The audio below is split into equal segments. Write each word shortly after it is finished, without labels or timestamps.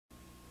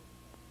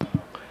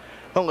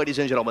Well, ladies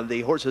and gentlemen, the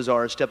horses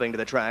are stepping to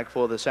the track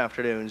for this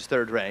afternoon's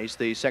third race,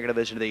 the second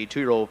division of the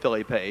 2-year-old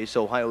filly pace,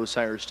 Ohio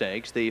Sire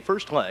Stakes. The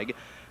first leg,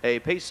 a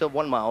pace of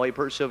 1 mile, a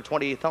purse of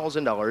 $20,000,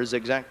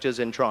 exactas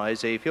and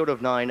tries, a field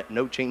of 9,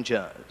 no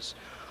changes.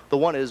 The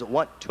one is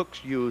What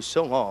Took You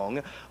So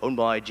Long, owned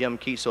by Jim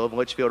Kiesel of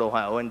Litchfield,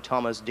 Ohio, and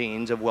Thomas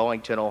Deans of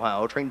Wellington,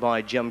 Ohio, trained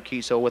by Jim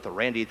Kiesel with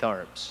Randy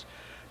Tharps.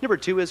 Number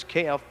 2 is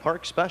KF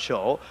Park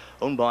Special,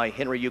 owned by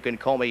Henry You Can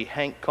Call Me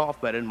Hank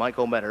Kaufman and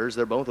Michael Metters.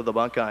 They're both of the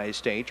Buckeye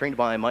State, trained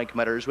by Mike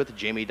Metters with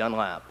Jamie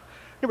Dunlap.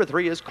 Number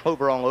 3 is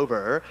Clover All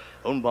Over,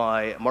 owned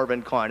by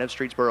Marvin Klein of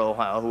Streetsboro,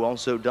 Ohio, who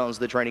also does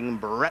the training.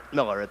 Brett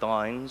Miller at the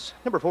lines.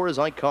 Number 4 is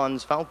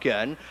Icon's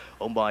Falcon,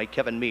 owned by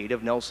Kevin Mead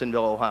of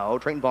Nelsonville, Ohio,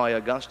 trained by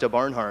Augusta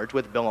Barnhart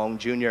with Billong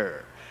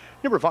Jr.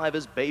 Number 5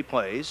 is Bay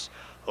Place,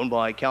 owned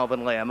by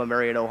Calvin Lamb of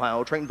Marion,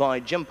 Ohio, trained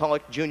by Jim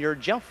Pollock Jr.,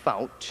 Jeff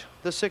Fout.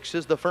 The 6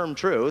 is The Firm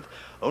Truth,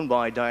 owned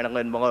by Diana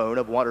Lynn Malone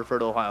of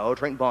Waterford, Ohio,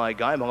 trained by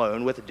Guy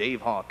Malone with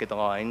Dave Hawk at the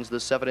lines. The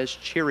 7 is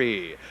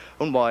Cheery,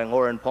 owned by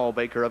Lauren Paul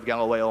Baker of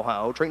Galloway,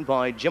 Ohio, trained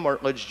by Jim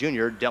Artledge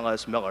Jr.,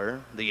 Dallas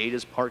Miller. The 8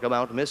 is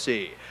Parkamount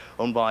Missy,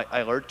 owned by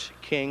Eilert,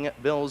 King,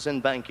 Bills,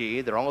 and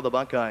Banky. They're all of the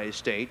Buckeye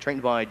State,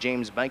 trained by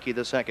James Banky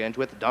II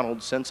with Donald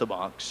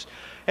Sensabox.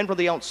 And from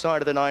the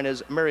outside of the 9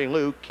 is Mary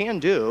Lou Can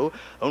Do,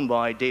 owned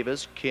by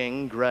Davis,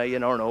 King, Gray,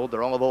 and Arnold.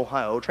 They're all of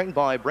Ohio, trained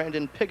by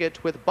Brandon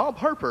Piggott with Bob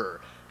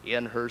Harper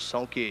in her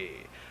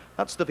sulky.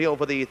 That's the field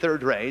for the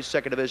third race,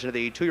 second division of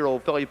the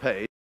 2-year-old filly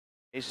pace.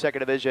 Second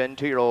division,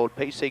 2-year-old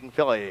pacing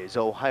fillies,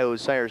 Ohio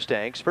Sire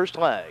Stakes. First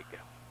leg,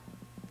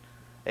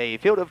 a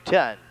field of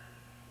 10.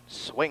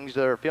 Swings,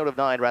 or field of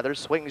 9 rather,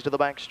 swings to the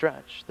back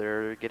stretch.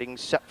 They're getting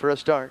set for a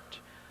start.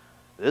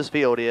 This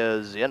field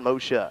is in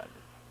motion.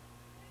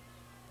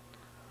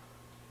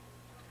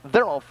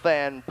 They're all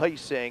fan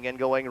pacing and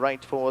going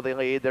right for the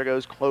lead. There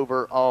goes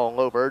Clover All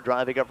Over.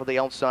 Driving up from the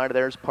outside,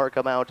 there's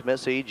Parkamount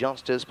Missy,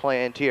 just as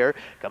planned here.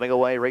 Coming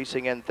away,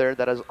 racing in third,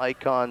 that is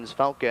Icon's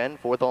Falcon.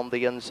 Fourth on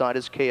the inside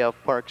is KF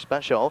Park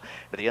Special.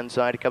 To the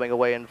inside, coming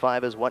away in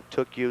 5 is What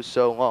Took You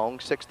So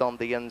Long. Sixth on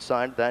the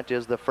inside, that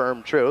is The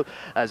Firm Truth.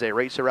 As they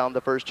race around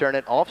the first turn,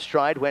 and off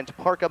stride went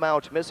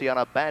Parkamount Missy on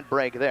a bad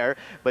break there,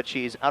 but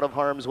she's out of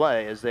harm's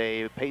way as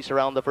they pace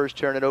around the first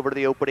turn and over to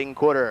the opening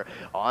quarter.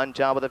 On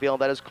top of the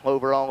field, that is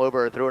Clover All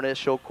Over through an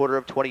initial quarter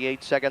of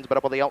 28 seconds, but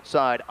up on the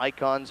outside,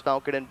 Icon's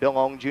Falcon and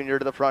Billong Jr.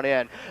 to the front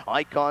end.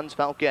 Icon's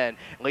Falcon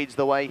leads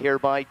the way here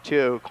by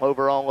 2.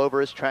 Clover All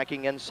Over is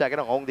tracking in second.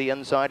 Along the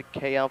inside,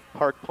 KF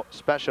Park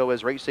Special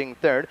is racing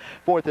third.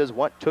 Fourth is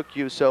What Took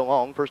You So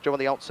Long. First over on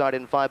the outside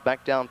in 5,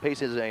 back down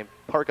paces a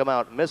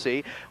Parkamount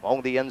Missy.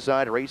 Along the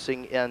inside,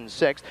 racing in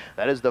 6th.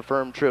 That is The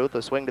Firm Truth.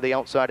 A swing to the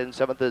outside in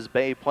 7th is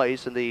Bay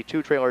Place, and the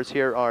 2 trailers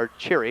here are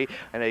Cheery,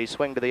 and a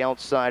swing to the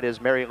outside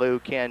is Mary Lou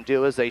Can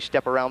Do as they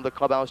step around the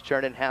clubhouse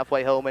turn and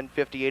halfway home in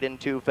 58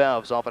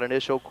 2/5 off an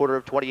initial quarter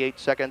of 28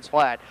 seconds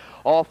flat.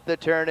 Off the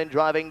turn and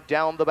driving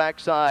down the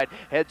backside.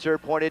 Heads are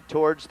pointed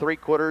towards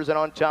 3/4 and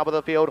on top of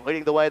the field.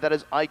 Leading the way, that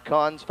is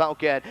Icon's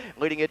Falcon.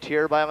 Leading it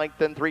here by a length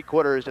and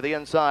 3/4 to the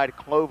inside.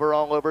 Clover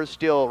All Over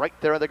still right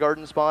there in the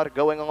garden spot,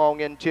 going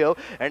along in 2.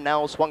 And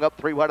now swung up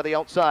 3 wide to the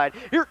outside.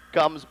 Here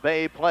comes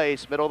Bay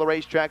Place. Middle of the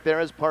racetrack there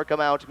is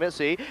Parkamount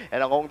Missy.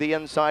 And along the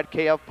inside,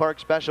 KF Park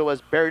Special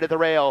is buried at the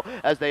rail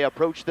as they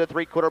approach the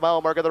 3/4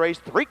 mile mark of the race.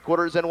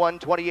 3/4 and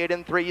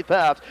 1:28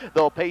 3/5.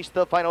 They'll pace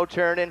the final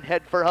turn and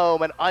head for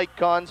home. And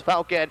Icon's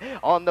Falcon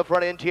on the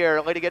front end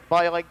here, leading it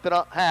by a length and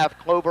a half.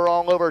 Clover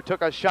All Over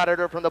took a shot at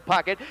her from the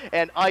pocket,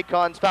 and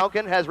Icon's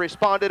Falcon has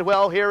responded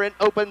well here and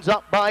opens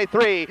up by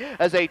 3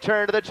 as they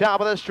turn to the top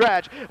of the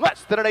stretch.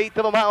 Less than an 1/8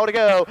 of a mile to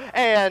go,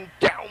 and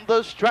down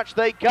the stretch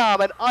they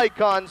come. And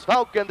Icon's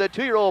Falcon, the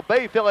 2-year-old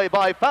bay filly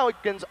by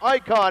Falcon's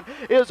Icon,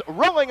 is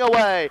rolling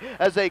away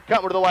as they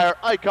come to the wire.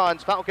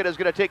 Icon's Falcon is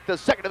going to take the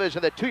second division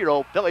of the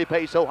 2-year-old filly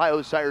pace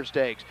Ohio Sire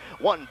Stakes.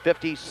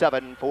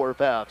 1:57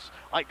 4/5.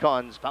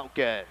 Icon's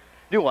Falcon.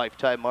 New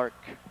lifetime mark.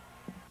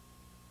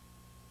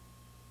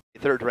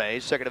 Third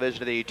race, second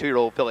division of the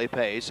 2-year-old filly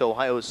pace,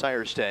 Ohio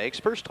Sire Stakes.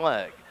 First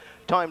leg,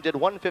 timed at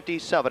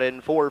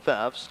 1:57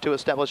 4/5 to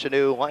establish a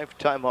new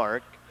lifetime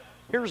mark.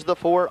 Here's the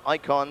 4,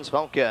 Icon's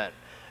Falcon,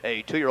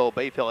 a 2-year-old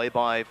bay filly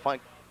by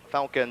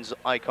Falcon's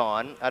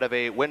Icon out of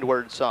a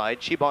windward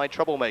side. She by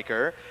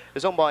Troublemaker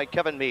is owned by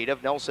Kevin Mead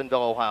of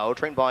Nelsonville, Ohio,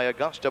 trained by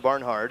Augusta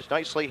Barnhart.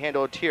 Nicely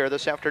handled here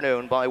this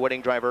afternoon by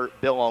winning driver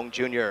Billong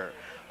Jr.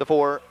 The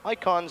 4,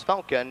 Icon's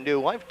Falcon, new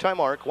lifetime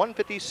mark,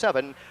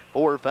 1:57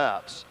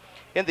 4/5.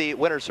 In the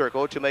winner's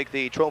circle to make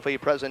the trophy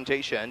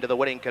presentation to the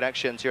winning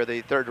connections here,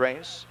 the third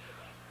race,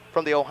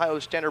 from the Ohio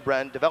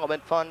Standardbred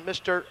Development Fund,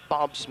 Mr.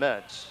 Bob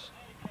Smits.